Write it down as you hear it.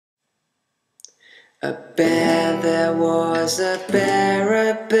A bear, there was a bear,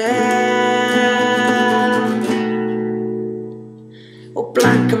 all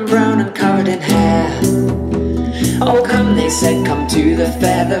black and brown and covered in hair. Oh come, they said, come to the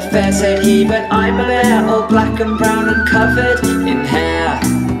fair. The fair said he, but I'm a bear, all black and brown and covered in hair.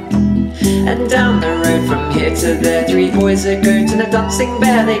 And down the road from here to there, three boys, a goat and a dancing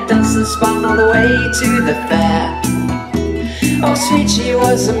bear. They danced and spun all the way to the fair. Oh sweet she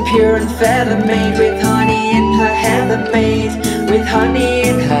was and pure and fair, the maid with honey in her hair, the maid with honey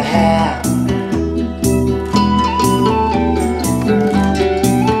in her hair.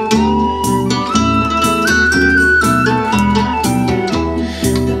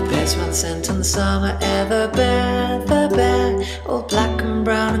 The bear's one scent on the summer air, the bear, all black and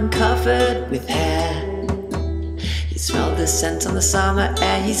brown and covered with hair. He smelled the scent on the summer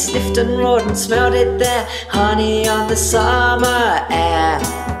air, he sniffed and roared and smelled it there, honey on the summer air.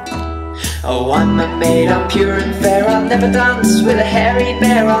 Oh, I'm a maid, I'm pure and fair, I'll never dance with a hairy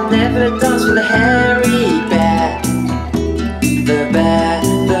bear, I'll never dance with a hairy bear. The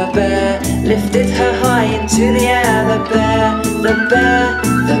bear lifted her high into the air, the bear.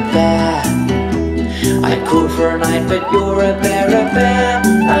 I called for a night, but you're a bear,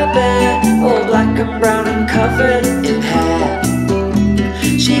 all black and brown and covered in hair.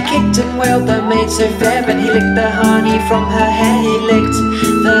 She kicked and wailed, the maid so fair, but he licked the honey from her hair, he licked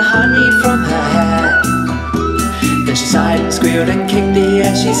the honey from her hair. Then she sighed and squealed and kicked the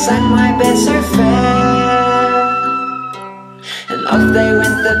air, she sang my bear so fair. And off they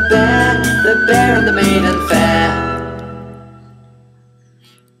went, the bear and the maid, and